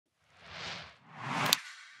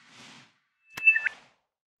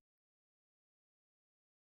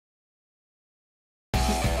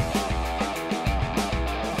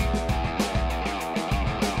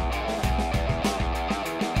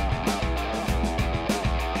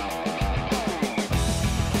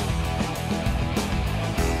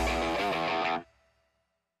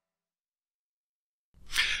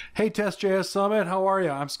Hey TestJS Summit, how are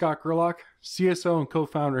you? I'm Scott Gerlach, CSO and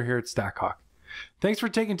co-founder here at StackHawk. Thanks for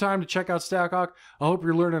taking time to check out StackHawk. I hope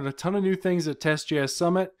you're learning a ton of new things at TestJS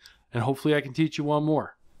Summit, and hopefully I can teach you one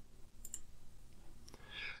more.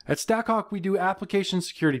 At StackHawk, we do application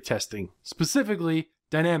security testing, specifically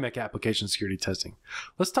dynamic application security testing.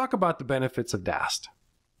 Let's talk about the benefits of DAST.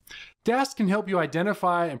 DAST can help you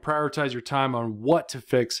identify and prioritize your time on what to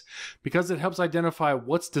fix because it helps identify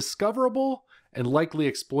what's discoverable and likely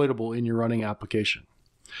exploitable in your running application.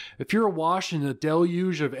 If you're awash in a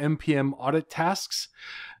deluge of NPM audit tasks,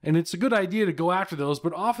 and it's a good idea to go after those,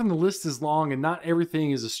 but often the list is long and not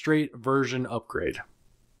everything is a straight version upgrade.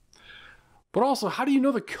 But also, how do you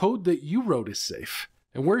know the code that you wrote is safe?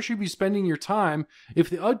 And where should you be spending your time if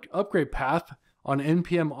the upgrade path on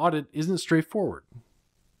NPM audit isn't straightforward?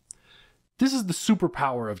 This is the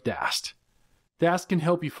superpower of DAST. DAST can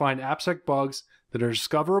help you find AppSec bugs that are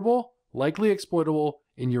discoverable, likely exploitable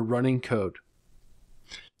in your running code.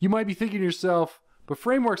 You might be thinking to yourself, but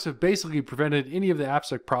frameworks have basically prevented any of the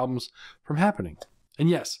AppSec problems from happening. And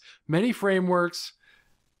yes, many frameworks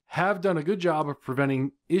have done a good job of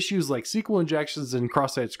preventing issues like SQL injections and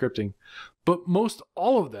cross-site scripting, but most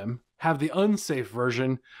all of them have the unsafe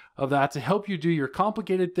version of that to help you do your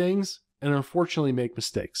complicated things and unfortunately make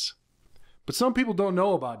mistakes. But some people don't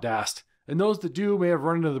know about DAST, and those that do may have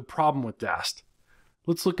run into the problem with DAST.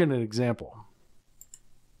 Let's look at an example.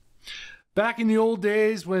 Back in the old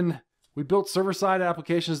days when we built server-side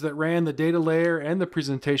applications that ran the data layer and the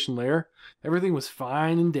presentation layer, everything was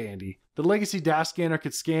fine and dandy. The legacy DAST scanner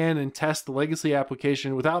could scan and test the legacy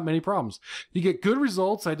application without many problems. You get good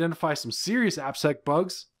results, identify some serious AppSec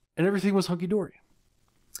bugs, and everything was hunky-dory.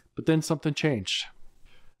 But then something changed.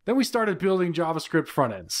 Then we started building JavaScript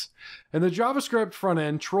front ends. And the JavaScript front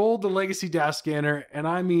end trolled the legacy DAST scanner, and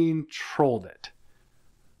I mean trolled it.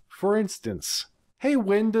 For instance, hey,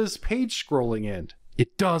 when does page scrolling end?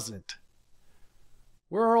 It doesn't.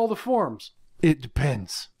 Where are all the forms? It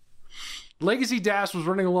depends. Legacy DAST was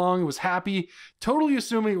running along, was happy, totally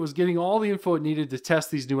assuming it was getting all the info it needed to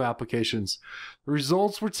test these new applications. The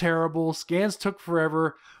results were terrible, scans took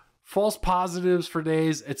forever, false positives for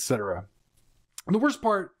days, etc. And the worst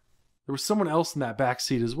part, there was someone else in that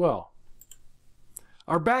backseat as well.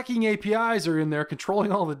 Our backing APIs are in there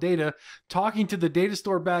controlling all the data, talking to the data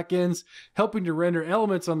store backends, helping to render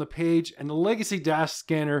elements on the page, and the legacy DAST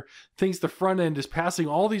scanner thinks the front end is passing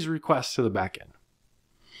all these requests to the backend.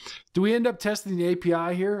 Do we end up testing the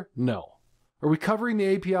API here? No. Are we covering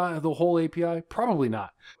the API, the whole API? Probably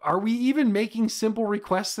not. Are we even making simple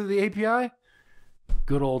requests to the API?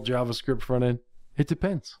 Good old JavaScript front end. It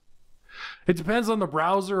depends. It depends on the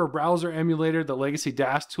browser or browser emulator the legacy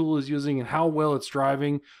DAST tool is using and how well it's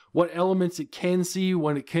driving, what elements it can see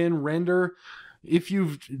when it can render, if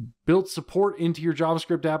you've built support into your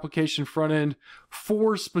JavaScript application front end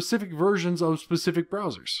for specific versions of specific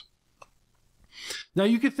browsers. Now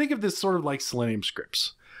you could think of this sort of like Selenium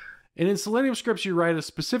scripts. And in Selenium scripts, you write a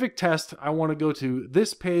specific test. I want to go to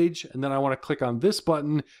this page, and then I want to click on this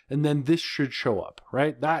button, and then this should show up,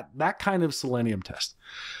 right? That kind of Selenium test.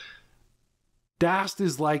 DAST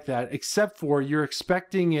is like that, except for you're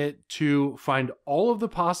expecting it to find all of the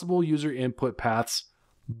possible user input paths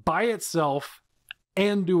by itself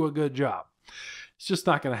and do a good job. It's just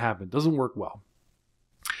not going to happen. It doesn't work well.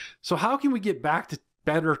 So how can we get back to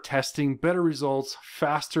better testing, better results,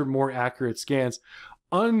 faster, more accurate scans,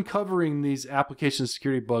 uncovering these application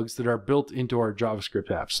security bugs that are built into our JavaScript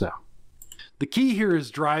apps now? The key here is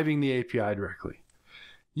driving the API directly.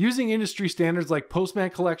 Using industry standards like Postman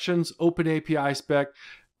collections, Open API spec,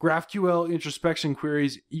 GraphQL introspection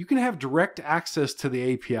queries, you can have direct access to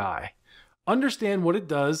the API, understand what it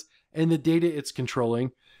does and the data it's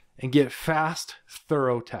controlling, and get fast,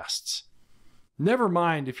 thorough tests. Never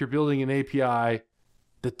mind if you're building an API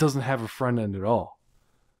that doesn't have a front end at all.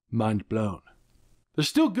 Mind blown. There's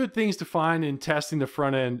still good things to find in testing the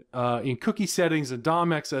front end in cookie settings and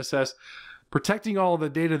DOM XSS. Protecting all of the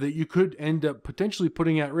data that you could end up potentially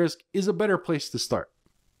putting at risk is a better place to start.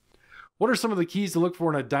 What are some of the keys to look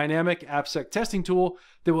for in a dynamic AppSec testing tool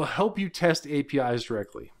that will help you test APIs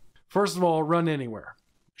directly? First of all, run anywhere.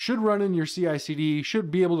 Should run in your CI/CD,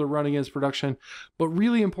 should be able to run against production, but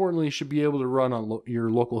really importantly, should be able to run on your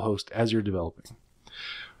local host as you're developing.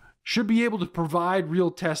 Should be able to provide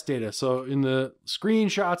real test data. So in the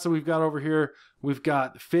screenshots that we've got over here, we've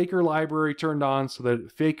got the Faker library turned on so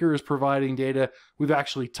that Faker is providing data. We've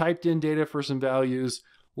actually typed in data for some values.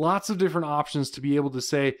 Lots of different options to be able to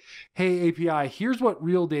say, hey, API, here's what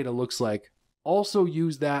real data looks like. Also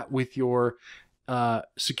use that with your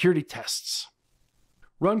security tests.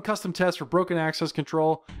 Run custom tests for broken access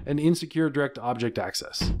control and insecure direct object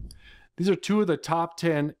access. These are two of the top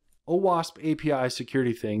 10 OWASP API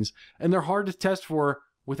security things, and they're hard to test for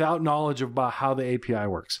without knowledge about how the API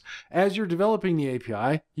works. As you're developing the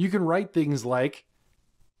API, you can write things like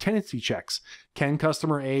tenancy checks. Can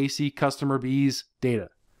customer A see customer B's data?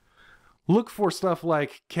 Look for stuff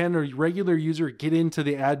like, can a regular user get into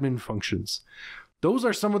the admin functions? Those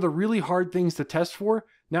are some of the really hard things to test for.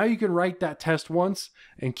 Now you can write that test once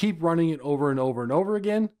and keep running it over and over and over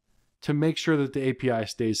again to make sure that the API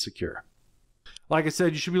stays secure. Like I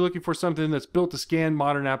said, you should be looking for something that's built to scan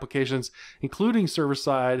modern applications, including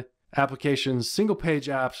server-side applications, single-page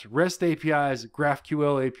apps, REST APIs,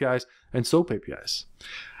 GraphQL APIs, and SOAP APIs.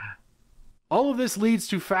 All of this leads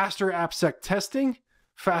to faster AppSec testing,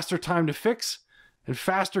 faster time to fix, and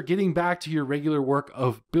faster getting back to your regular work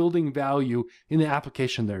of building value in the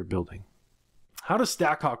application they're building. How does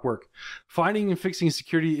StackHawk work? Finding and fixing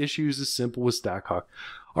security issues is simple with StackHawk.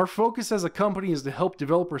 Our focus as a company is to help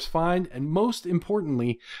developers find and, most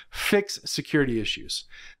importantly, fix security issues.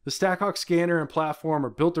 The StackHawk scanner and platform are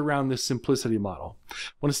built around this simplicity model.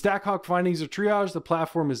 When a StackHawk findings are triaged, the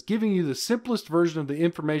platform is giving you the simplest version of the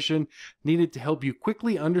information needed to help you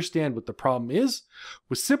quickly understand what the problem is,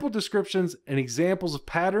 with simple descriptions and examples of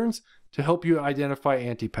patterns to help you identify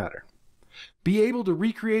anti-pattern. Be able to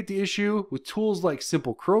recreate the issue with tools like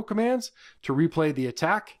simple curl commands to replay the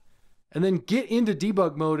attack, and then get into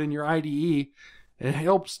debug mode in your IDE and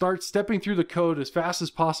help start stepping through the code as fast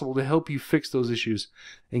as possible to help you fix those issues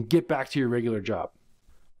and get back to your regular job.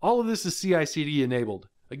 All of this is CI/CD enabled.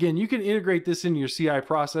 Again, you can integrate this into your CI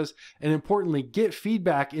process and, importantly, get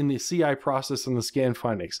feedback in the CI process and the scan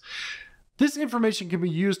findings. This information can be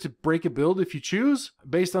used to break a build if you choose,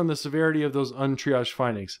 based on the severity of those untriaged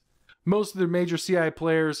findings. Most of the major CI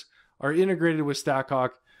players are integrated with StackHawk.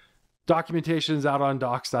 Documentation is out on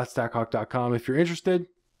docs.stackhawk.com if you're interested.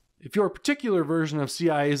 If your particular version of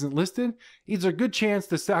CI isn't listed, it's a good chance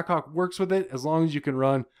that StackHawk works with it as long as you can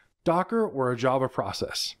run Docker or a Java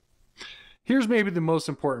process. Here's maybe the most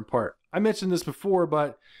important part. I mentioned this before,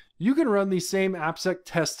 but you can run these same AppSec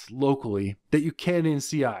tests locally that you can in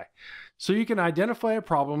CI. So you can identify a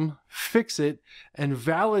problem, fix it, and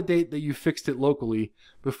validate that you fixed it locally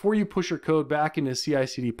before you push your code back into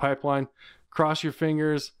CI/CD pipeline. Cross your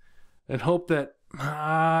fingers and hope that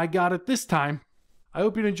I got it this time. I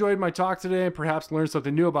hope you enjoyed my talk today and perhaps learned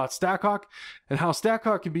something new about StackHawk and how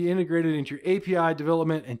StackHawk can be integrated into your API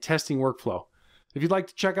development and testing workflow. If you'd like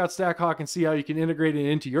to check out StackHawk and see how you can integrate it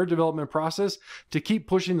into your development process to keep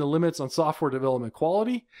pushing the limits on software development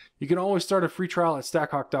quality, you can always start a free trial at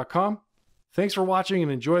StackHawk.com. Thanks for watching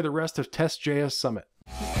and enjoy the rest of TestJS Summit.